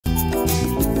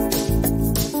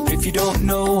if you don't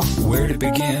know where to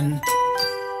begin,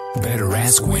 better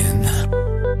ask Win.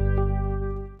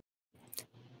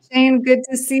 Shane, good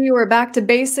to see you. We're back to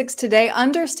basics today,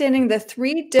 understanding the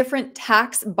 3 different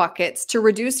tax buckets to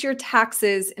reduce your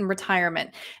taxes in retirement.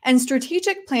 And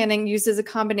strategic planning uses a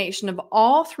combination of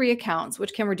all 3 accounts,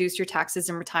 which can reduce your taxes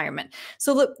in retirement.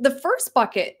 So the first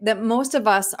bucket that most of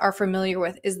us are familiar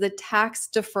with is the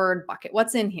tax-deferred bucket.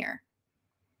 What's in here?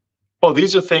 Well,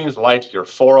 these are things like your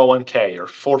 401k, your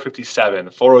 457,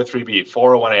 403b,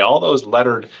 401a, all those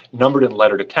numbered and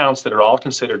lettered accounts that are all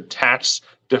considered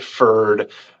tax-deferred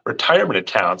retirement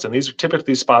accounts. And these are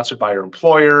typically sponsored by your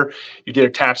employer. You get a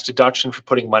tax deduction for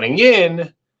putting money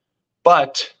in,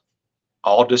 but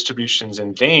all distributions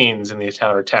and gains in the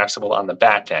account are taxable on the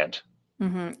back end.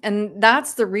 And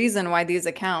that's the reason why these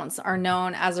accounts are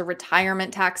known as a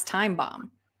retirement tax time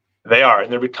bomb. They are,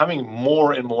 and they're becoming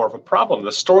more and more of a problem.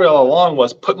 The story all along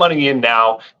was put money in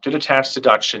now, get a tax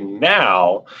deduction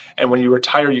now, and when you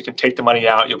retire, you can take the money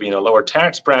out, you'll be in a lower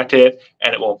tax bracket,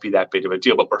 and it won't be that big of a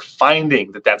deal. But we're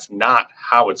finding that that's not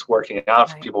how it's working out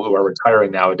for people who are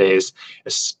retiring nowadays,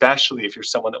 especially if you're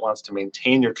someone that wants to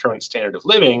maintain your current standard of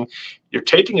living. You're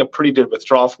taking a pretty good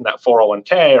withdrawal from that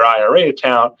 401k or IRA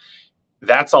account.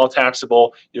 That's all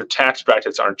taxable. Your tax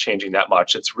brackets aren't changing that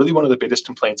much. It's really one of the biggest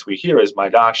complaints we hear is, my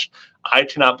gosh, I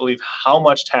cannot believe how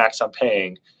much tax I'm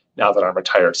paying now that I'm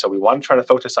retired. So we want to try to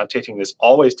focus on taking this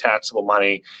always taxable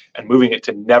money and moving it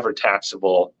to never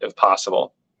taxable if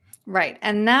possible. Right.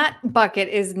 And that bucket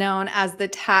is known as the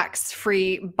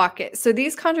tax-free bucket. So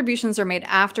these contributions are made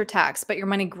after tax, but your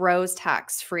money grows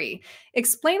tax-free.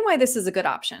 Explain why this is a good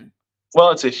option. Well,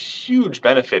 it's a huge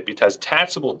benefit because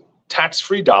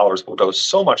tax-free dollars will go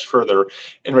so much further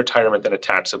in retirement than a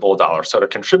taxable dollar. So to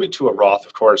contribute to a Roth,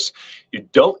 of course, you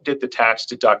don't get the tax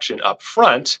deduction up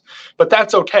front, but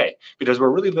that's okay because we're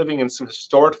really living in some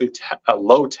historically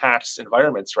low tax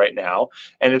environments right now,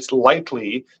 and it's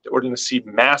likely that we're going to see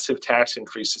massive tax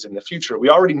increases in the future. We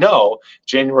already know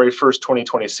January 1st,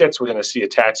 2026, we're going to see a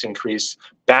tax increase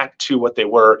back to what they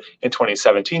were in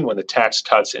 2017 when the Tax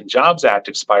Cuts and Jobs Act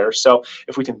expires. So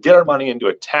if we can get our money into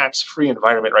a tax-free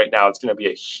environment right now, it's going to be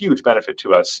a huge benefit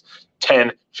to us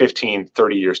 10, 15,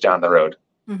 30 years down the road.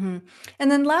 And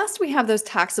then last, we have those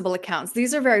taxable accounts.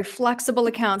 These are very flexible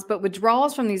accounts, but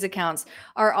withdrawals from these accounts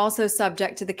are also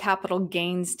subject to the capital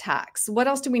gains tax. What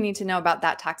else do we need to know about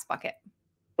that tax bucket?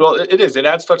 Well, it is. It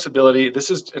adds flexibility. This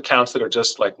is accounts that are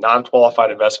just like non-qualified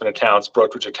investment accounts,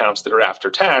 brokerage accounts that are after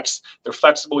tax. They're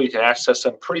flexible. You can access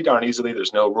them pretty darn easily.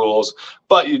 There's no rules.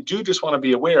 But you do just want to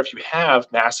be aware if you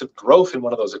have massive growth in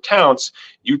one of those accounts,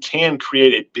 you can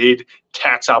create a big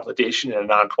tax obligation in a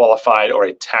non-qualified or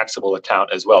a taxable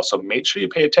account as well. So make sure you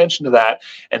pay attention to that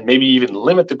and maybe even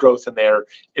limit the growth in there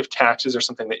if taxes are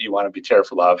something that you want to be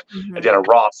careful of. Again, a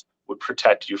Roth would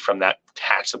protect you from that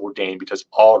taxable gain because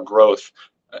all growth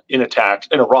in a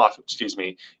Roth,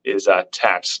 is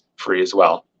tax-free as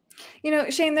well. You know,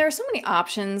 Shane, there are so many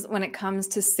options when it comes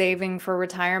to saving for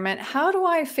retirement. How do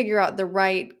I figure out the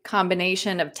right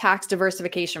combination of tax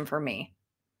diversification for me?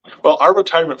 Well, our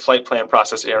retirement flight plan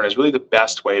process, Erin, is really the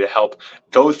best way to help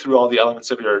go through all the elements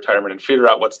of your retirement and figure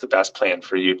out what's the best plan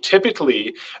for you.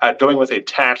 Typically, going with a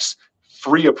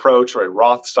tax-free approach or a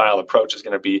Roth style approach is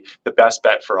going to be the best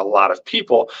bet for a lot of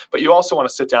people, but you also want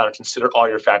to sit down and consider all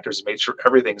your factors and make sure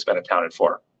everything's been accounted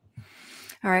for.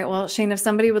 All right. Well, Shane, if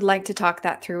somebody would like to talk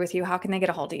that through with you, how can they get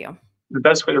a hold of you? The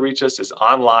best way to reach us is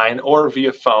online or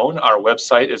via phone. Our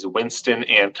website is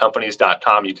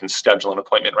winstonandcompanies.com. You can schedule an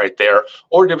appointment right there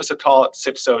or give us a call at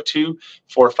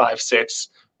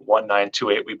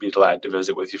 602-456-1928. We'd be glad to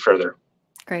visit with you further.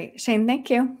 Great. Shane, thank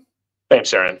you.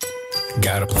 Thanks, Erin.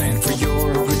 Got a plan for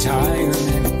your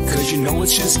retirement, 'cause you know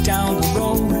it's just down the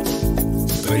road.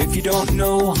 But if you don't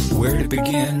know where to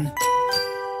begin,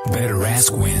 better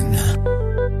ask Win.